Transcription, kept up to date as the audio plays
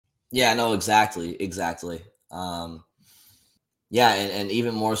Yeah, no, exactly. Yeah, and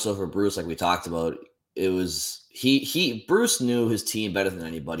even more so for Bruce, like we talked about, it was he Bruce knew his team better than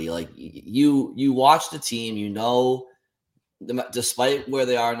anybody. Like you watch the team, despite where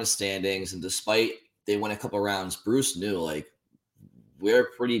they are in the standings and despite they win a couple rounds, Bruce knew like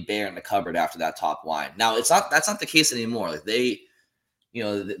we're pretty bare in the cupboard after that top line. Now that's not the case anymore. Like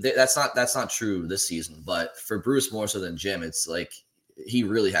that's not true this season. But for Bruce more so than Jim, it's like he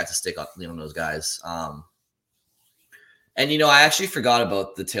really had to stick up on those guys. And I actually forgot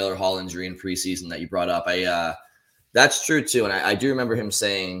about the Taylor Hall injury in preseason that you brought up. That's true too, and I do remember him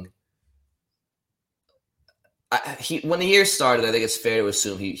saying when the year started, I think it's fair to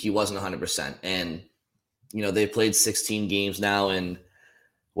assume he wasn't 100%. And they played 16 games now, and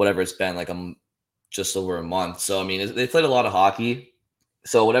whatever it's been, like just over a month. So I mean, they played a lot of hockey.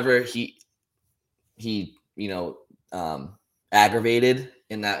 So whatever he aggravated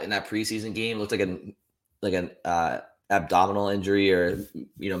in that preseason game looked like an abdominal injury or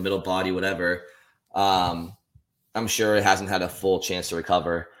middle body, whatever. I'm sure it hasn't had a full chance to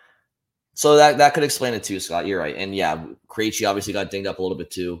recover. So that could explain it too, Scott. You're right. And yeah, Krejci obviously got dinged up a little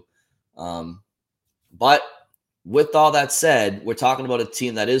bit too. But with all that said, we're talking about a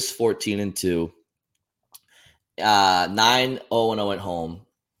team that is 14-2, 9-0-0 at home.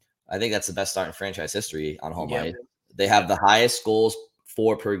 I think that's the best start in franchise history on home ice. They have the highest goals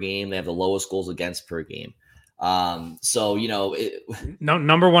for per game. They have the lowest goals against per game. So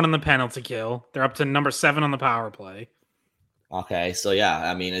number 1 on the penalty kill. They're up to number 7 on the power play. Okay, so yeah,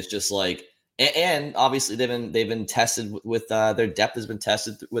 I mean, it's just like, and obviously they've been tested with their depth has been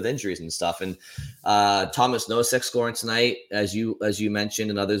tested with injuries and stuff. And Tomas Nosek scoring tonight, as you mentioned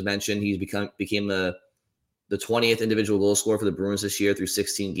and others mentioned, he's became the 20th individual goal scorer for the Bruins this year through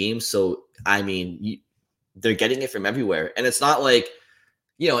 16 games. So I mean, they're getting it from everywhere, and it's not like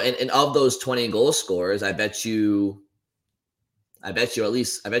and of those 20 goal scorers, I bet you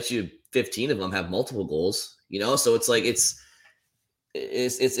 15 of them have multiple goals. So it's like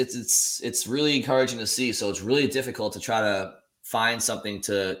it's really encouraging to see. So it's really difficult to try to find something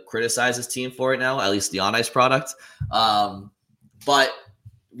to criticize this team for right now, at least the on ice product. But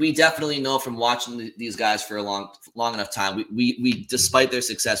we definitely know from watching these guys for a long enough time, we despite their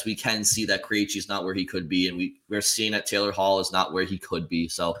success, we can see that Krejci is not where he could be, and we're seeing that Taylor Hall is not where he could be.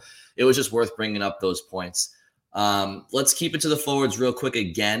 So it was just worth bringing up those points. Let's keep it to the forwards real quick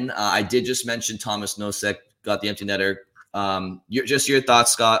again. I did just mention Tomas Nosek got the empty netter. Your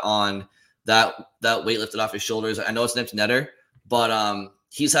thoughts, Scott, on that weight lifted off his shoulders. I know it's an empty netter, but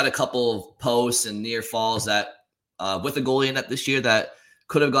he's had a couple of posts and near falls that with a goalie in that this year that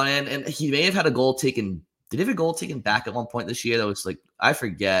could have gone in, and he may have had a goal taken. Did he have a goal taken back at one point this year? That was like, I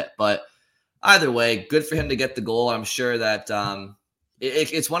forget, but either way, good for him to get the goal. I'm sure that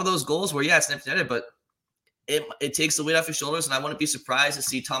it's one of those goals where, yeah, it's an empty netter, but it takes the weight off his shoulders, and I wouldn't be surprised to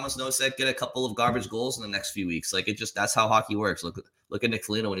see Tomas Nosek get a couple of garbage goals in the next few weeks. Like that's how hockey works. Look at Nick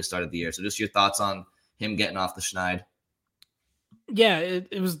Foligno when he started the year. So just your thoughts on him getting off the schneid. Yeah,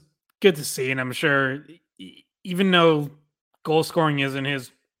 it was good to see, and I'm sure even though goal scoring isn't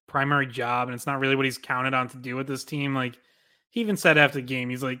his primary job and it's not really what he's counted on to do with this team, like he even said after the game,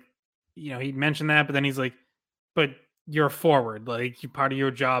 he's like, he mentioned that, but then he's like, but you're a forward, like part of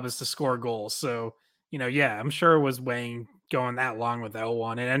your job is to score goals. So, yeah, I'm sure it was weighing going that long without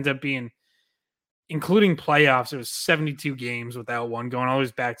one. It ended up being, including playoffs, it was 72 games without one, going all the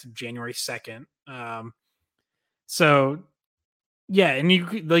way back to January 2nd. So yeah, and you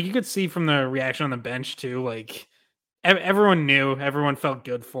could see from the reaction on the bench too, like everyone knew, everyone felt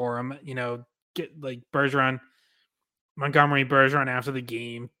good for him. Get like Montgomery Bergeron after the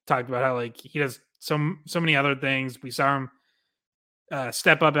game talked about how like he does so many other things. We saw him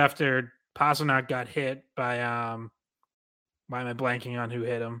step up after Pastrnak got hit by why am I blanking on who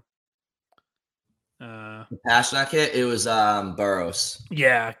hit him? Pastrnak hit, it was Burrows.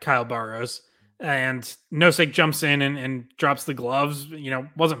 Yeah, Kyle Burrows. And Nosek jumps in and drops the gloves.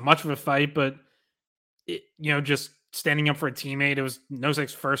 Wasn't much of a fight, but just standing up for a teammate. It was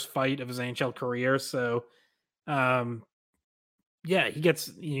Nosek's first fight of his NHL career. So, yeah, he gets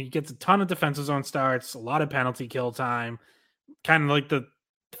a ton of defensive zone starts, a lot of penalty kill time, kind of like the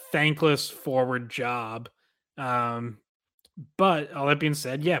thankless forward job. But all that being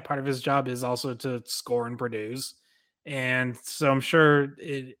said, yeah, part of his job is also to score and produce. And so I'm sure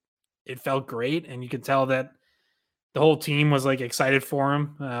it felt great, and you could tell that the whole team was like excited for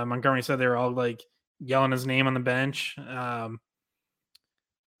him. Montgomery said they were all like yelling his name on the bench.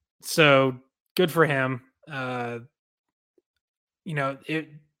 So good for him. The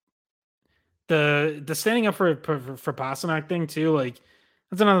standing up for Pastrnak thing too. Like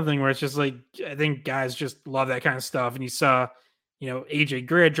That's another thing where it's just like, I think guys just love that kind of stuff. And you saw, AJ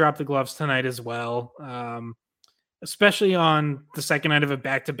Greer drop the gloves tonight as well. Especially on the second night of a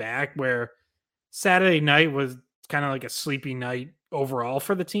back-to-back where Saturday night was kind of like a sleepy night overall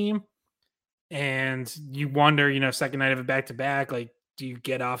for the team. And you wonder, second night of a back-to-back, like, do you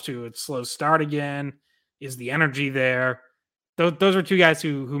get off to a slow start again? Is the energy there? Those are two guys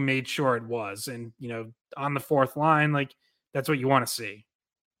who made sure it was. And, on the fourth line, like, that's what you want to see.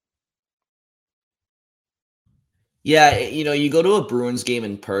 Yeah, you go to a Bruins game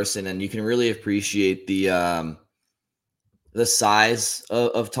in person and you can really appreciate the size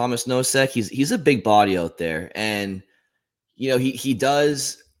of Tomas Nosek. He's a big body out there, and he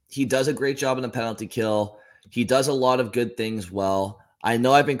does a great job in the penalty kill. He does a lot of good things well. I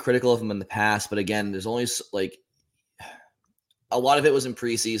know I've been critical of him in the past, but again, there's only like a lot of it was in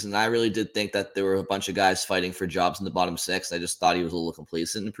preseason. I really did think that there were a bunch of guys fighting for jobs in the bottom six. I just thought he was a little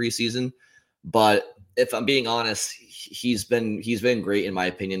complacent in preseason. But if I'm being honest, he's been great in my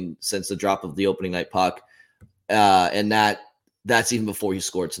opinion since the drop of the opening night puck, and that's even before he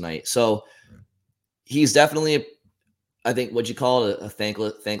scored tonight. So he's definitely, I think, what you call it, a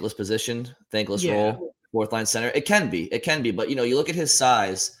thankless position, thankless role, fourth line center. It can be, but you look at his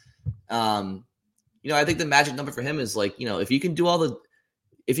size. I think the magic number for him is like, if you can do all the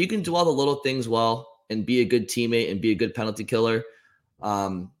little things well and be a good teammate and be a good penalty killer,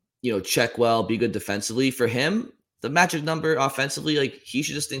 check well, be good defensively. For him, the magic number offensively, like he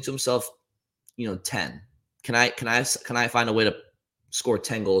should just think to himself, 10. Can I find a way to score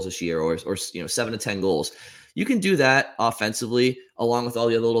 10 goals this year or 7 to 10 goals? You can do that offensively along with all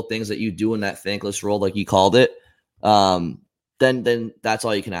the other little things that you do in that thankless role, like you called it. Then that's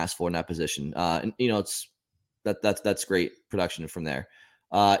all you can ask for in that position. And that's great production from there.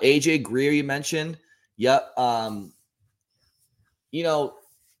 AJ Greer, you mentioned. Yep.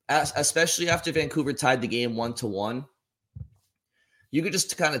 Especially after Vancouver tied the game 1-1, you could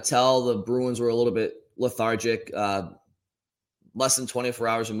just kind of tell the Bruins were a little bit lethargic. Less than 24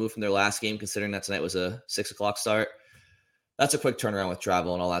 hours removed from their last game, considering that tonight was a 6:00 start. That's a quick turnaround with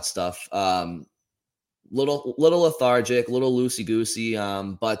travel and all that stuff. Little lethargic, little loosey-goosey.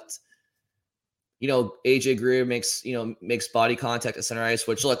 But AJ Greer makes body contact at center ice,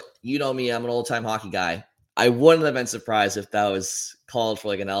 which, look, me, I'm an old-time hockey guy. I wouldn't have been surprised if that was called for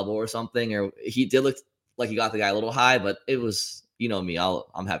like an elbow or something, or he did look like he got the guy a little high, but it was, me,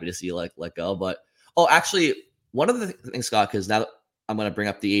 I'm happy to see you let go. But actually, one of the things, Scott, because now I'm going to bring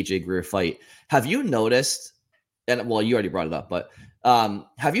up the AJ Greer fight. Have you noticed, and well, you already brought it up, but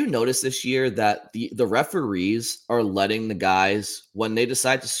have you noticed this year that the referees are letting the guys, when they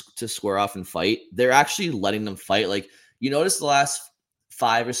decide to square off and fight, they're actually letting them fight? Like, you notice the last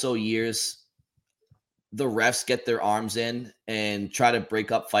 5 or so years, the refs get their arms in and try to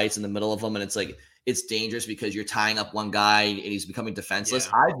break up fights in the middle of them. And it's like, it's dangerous because you're tying up one guy and he's becoming defenseless.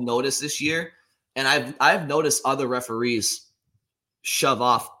 Yeah. I've noticed this year, and I've noticed other referees shove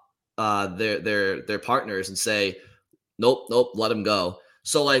off their partners and say, nope, let him go.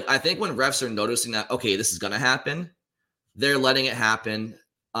 So like, I think when refs are noticing that, okay, this is going to happen, they're letting it happen.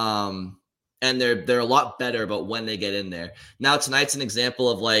 And they're a lot better about when they get in there. Now tonight's an example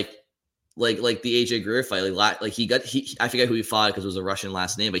of like the AJ Greer fight. Like I forget who he fought because it was a Russian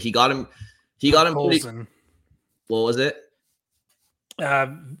last name, but he got him pretty, what was it?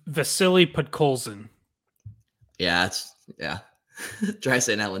 Vasily Podkolzin. Yeah. Try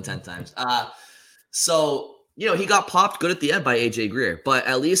saying that one 10 times. So, he got popped good at the end by AJ Greer, but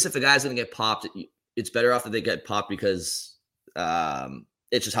at least if the guy's going to get popped, it's better off that they get popped because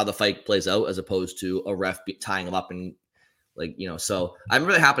it's just how the fight plays out as opposed to a ref tying him up and so I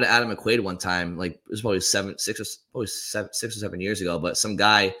remember that happened to Adam McQuaid one time, like it was probably 6 or 7 years ago, but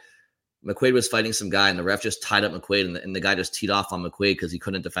McQuaid was fighting some guy and the ref just tied up McQuaid and the guy just teed off on McQuaid because he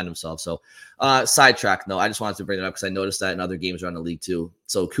couldn't defend himself. So sidetrack, no, I just wanted to bring it up because I noticed that in other games around the league too.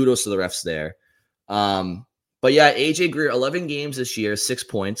 So kudos to the refs there. But yeah, AJ Greer, 11 games this year, 6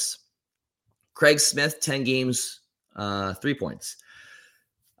 points. Craig Smith, 10 games, 3 points.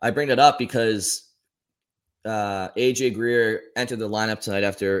 I bring it up because AJ Greer entered the lineup tonight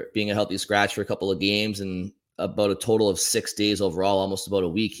after being a healthy scratch for a couple of games and about a total of 6 days overall, almost about a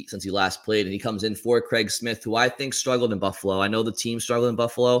week since he last played. And he comes in for Craig Smith, who I think struggled in Buffalo. I know the team struggled in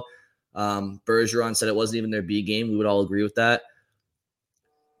Buffalo. Bergeron said it wasn't even their B game. We would all agree with that.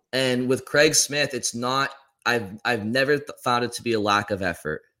 And with Craig Smith, it's not, I've never found it to be a lack of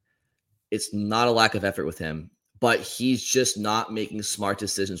effort. It's not a lack of effort with him, but he's just not making smart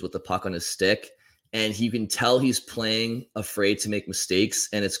decisions with the puck on his stick. And you can tell he's playing afraid to make mistakes,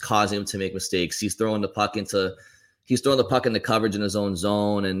 and it's causing him to make mistakes. He's throwing the puck into he's throwing the puck in the coverage in his own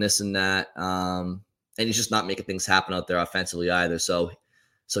zone and this and that. And he's just not making things happen out there offensively either. So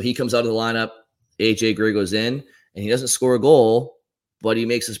he comes out of the lineup, AJ Greer goes in, and he doesn't score a goal, but he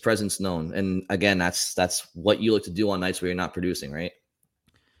makes his presence known. And again, that's what you look to do on nights where you're not producing, right?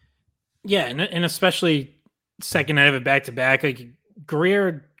 Yeah, and especially second night of it back-to-back. Like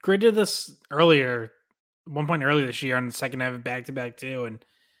Greer did this earlier, one point earlier this year on the second night of it back-to-back too. And,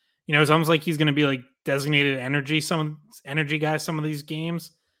 it's almost like he's going to be like designated energy guy some of these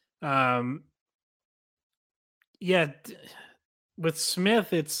games. With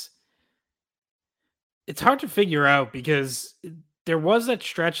Smith, it's hard to figure out because there was that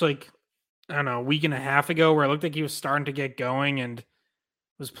stretch, like, I don't know, a week and a half ago where it looked like he was starting to get going and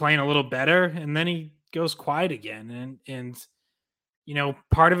was playing a little better, and then he goes quiet again. And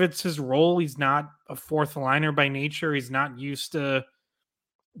part of it's his role. He's not a fourth liner by nature. He's not used to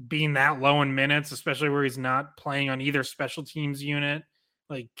being that low in minutes, especially where he's not playing on either special teams unit.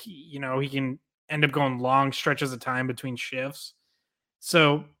 Like, he can end up going long stretches of time between shifts.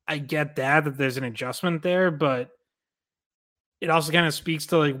 So I get that there's an adjustment there, but it also kind of speaks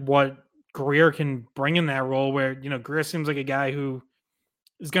to like what Greer can bring in that role where, Greer seems like a guy who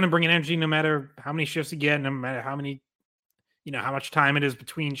is going to bring an energy no matter how many shifts you get, no matter how many, how much time it is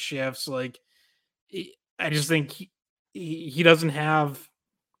between shifts. Like, I just think he doesn't have,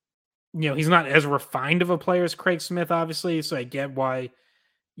 he's not as refined of a player as Craig Smith, obviously. So I get why,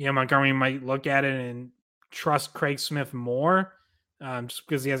 Montgomery might look at it and trust Craig Smith more, just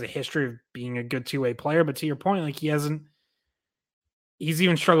because he has a history of being a good two-way player. But to your point, like he's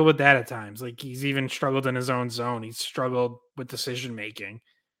even struggled with that at times. Like he's even struggled in his own zone. He's struggled with decision making.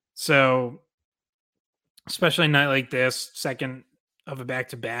 So especially a night like this, second of a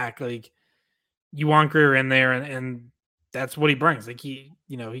back-to-back, like you want Greer in there and that's what he brings. Like he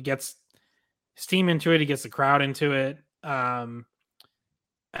gets his team into it. He gets the crowd into it.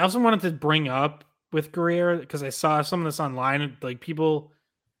 I also wanted to bring up with Greer because I saw some of this online. Like people,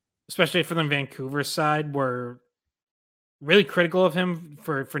 especially from the Vancouver side, were really critical of him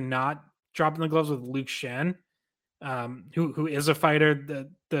for not dropping the gloves with Luke Shen, who is a fighter.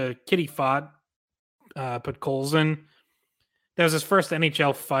 The kid he fought, put Colson. That was his first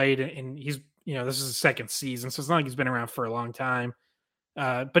NHL fight, and he's this is his second season, so it's not like he's been around for a long time.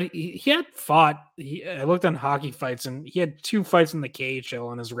 But he had fought. I looked on hockey fights, and he had 2 fights in the KHL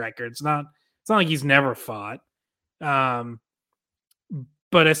on his record. It's not like he's never fought. But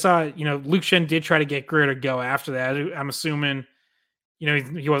I saw, Luke Shen did try to get Greer to go after that. I'm assuming,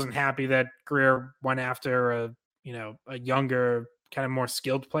 he wasn't happy that Greer went after a younger, kind of more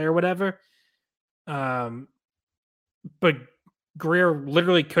skilled player or whatever. But Greer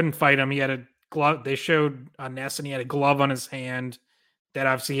literally couldn't fight him. He had a glove. They showed on Ness, and he had a glove on his hand that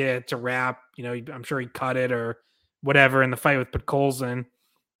obviously he had to wrap. I'm sure he cut it or whatever in the fight with Podkolzin.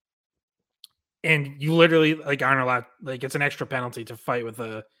 And you literally like aren't allowed, like it's an extra penalty to fight with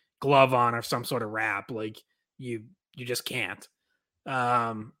a glove on or some sort of wrap. Like you just can't.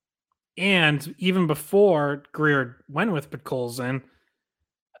 And even before Greer went with Podkolzin,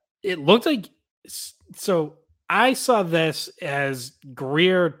 it looked like, so I saw this as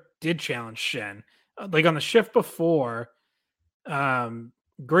Greer did challenge Shen. Like on the shift before,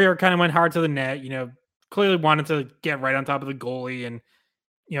 Greer kind of went hard to the net, clearly wanted to get right on top of the goalie and,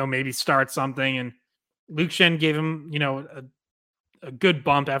 maybe start something. And Luke Shen gave him, a good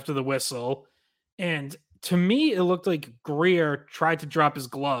bump after the whistle. And to me, it looked like Greer tried to drop his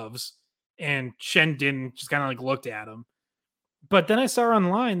gloves and Shen didn't, just kind of like looked at him. But then I saw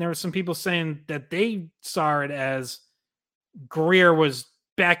online, there were some people saying that they saw it as Greer was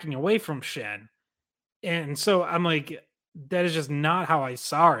backing away from Shen. And so I'm like, that is just not how I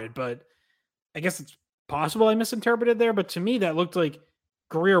saw it. But I guess it's possible I misinterpreted there. But to me, that looked like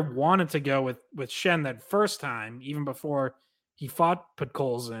Greer wanted to go with Shen that first time, even before he fought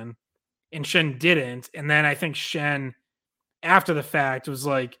Podkolzin, and Shen didn't. And then I think Shen, after the fact, was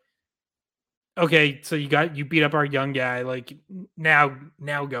like, okay, so you beat up our young guy. Like now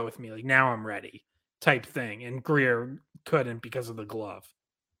go with me. Like now I'm ready type thing. And Greer couldn't because of the glove.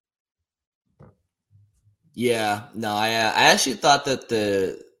 Yeah, no, I actually thought that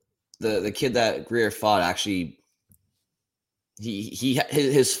the kid that Greer fought actually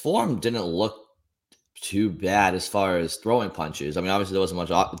his form didn't look too bad as far as throwing punches. I mean, obviously there wasn't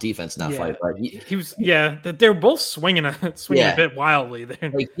much defense in that fight, but he was they're both swinging a bit wildly there.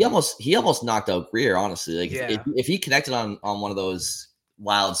 Like he almost knocked out Greer, honestly. Like if he connected on one of those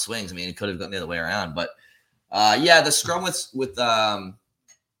wild swings, I mean, it could have gone the other way around. But the scrum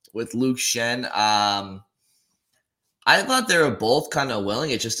with Luke Shen, I thought they were both kind of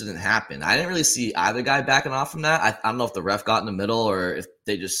willing. It just didn't happen. I didn't really see either guy backing off from that. I don't know if the ref got in the middle or if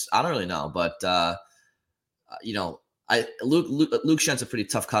they just. I don't really know, but you know, Luke Schent's a pretty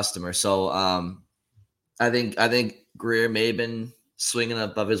tough customer, so I think Greer may have been swinging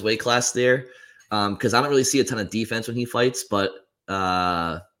above his weight class there, because I don't really see a ton of defense when he fights, but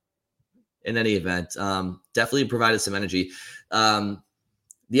in any event, definitely provided some energy.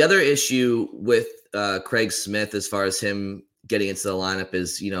 The other issue with Craig Smith, as far as him getting into the lineup,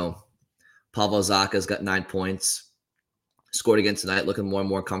 is Pavel Zacha's got 9 points, scored again tonight, looking more and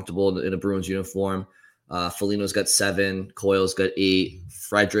more comfortable in a Bruins uniform. Foligno's got 7, Coyle's got 8,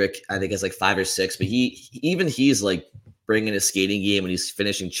 Frederick I think has like 5 or 6, but he's like bringing his skating game and he's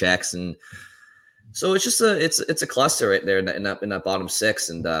finishing checks, and so it's just it's a cluster right there in that bottom 6,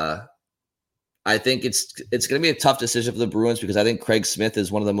 and I think it's going to be a tough decision for the Bruins because I think Craig Smith is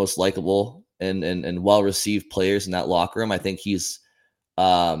one of the most likable and well received players in that locker room. I think he's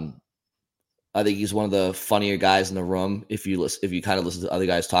one of the funnier guys in the room if you kind of listen to other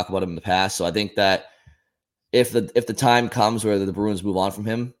guys talk about him in the past. So I think that if the time comes where the Bruins move on from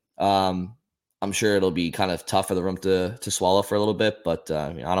him, I'm sure it'll be kind of tough for the room to swallow for a little bit. But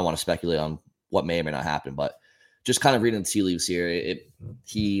I don't want to speculate on what may or may not happen. But just kind of reading the tea leaves here,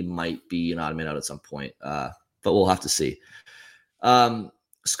 he might be an odd man out at some point. But we'll have to see.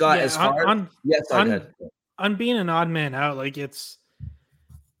 Scott, Yeah, as far on being an odd man out, like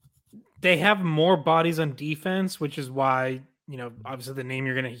they have more bodies on defense, which is why, obviously the name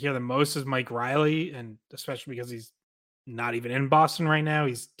you're going to hear the most is Mike Riley, and especially because he's not even in Boston right now.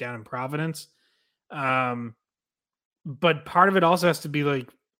 He's down in Providence. But part of it also has to be like,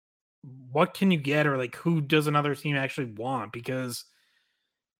 what can you get, or like who does another team actually want? Because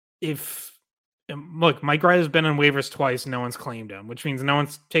look, Mike Riley's been on waivers twice, no one's claimed him, which means no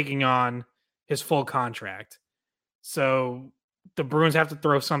one's taking on his full contract. So the Bruins have to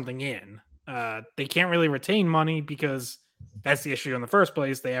throw something in. They can't really retain money because that's the issue in the first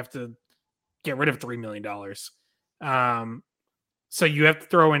place. They have to get rid of $3 million. So you have to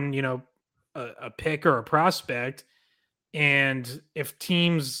throw in, a pick or a prospect. And if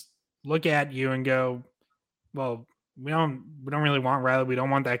teams look at you and go, well, we don't really want Riley. We don't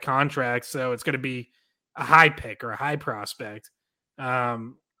want that contract. So it's going to be a high pick or a high prospect.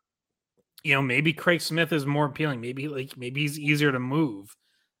 Maybe Craig Smith is more appealing. Maybe he's easier to move.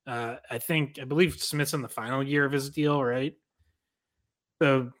 I believe Smith's in the final year of his deal, right?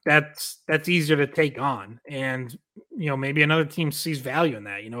 So that's easier to take on. And, maybe another team sees value in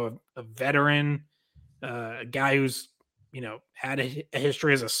that, a veteran, a guy who's, had a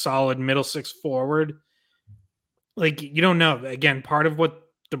history as a solid middle 6 forward. Like, you don't know. Again, part of what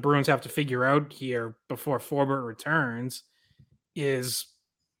the Bruins have to figure out here before Forbort returns is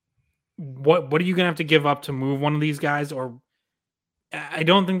what are you going to have to give up to move one of these guys? Or I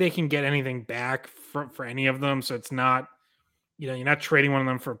don't think they can get anything back for any of them. So it's not, you're not trading one of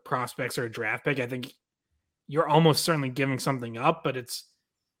them for prospects or a draft pick. I think you're almost certainly giving something up, but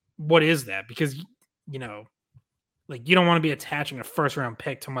what is that? Because, like, you don't want to be attaching a first round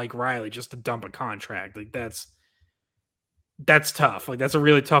pick to Mike Riley just to dump a contract. Like that's tough. Like, that's a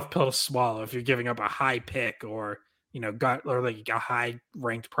really tough pill to swallow if you're giving up a high pick or, like a high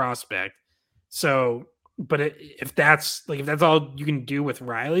ranked prospect. So, but if that's all you can do with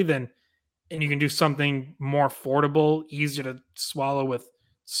Riley, and you can do something more affordable, easier to swallow with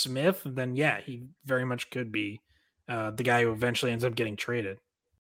Smith, then yeah, he very much could be the guy who eventually ends up getting traded.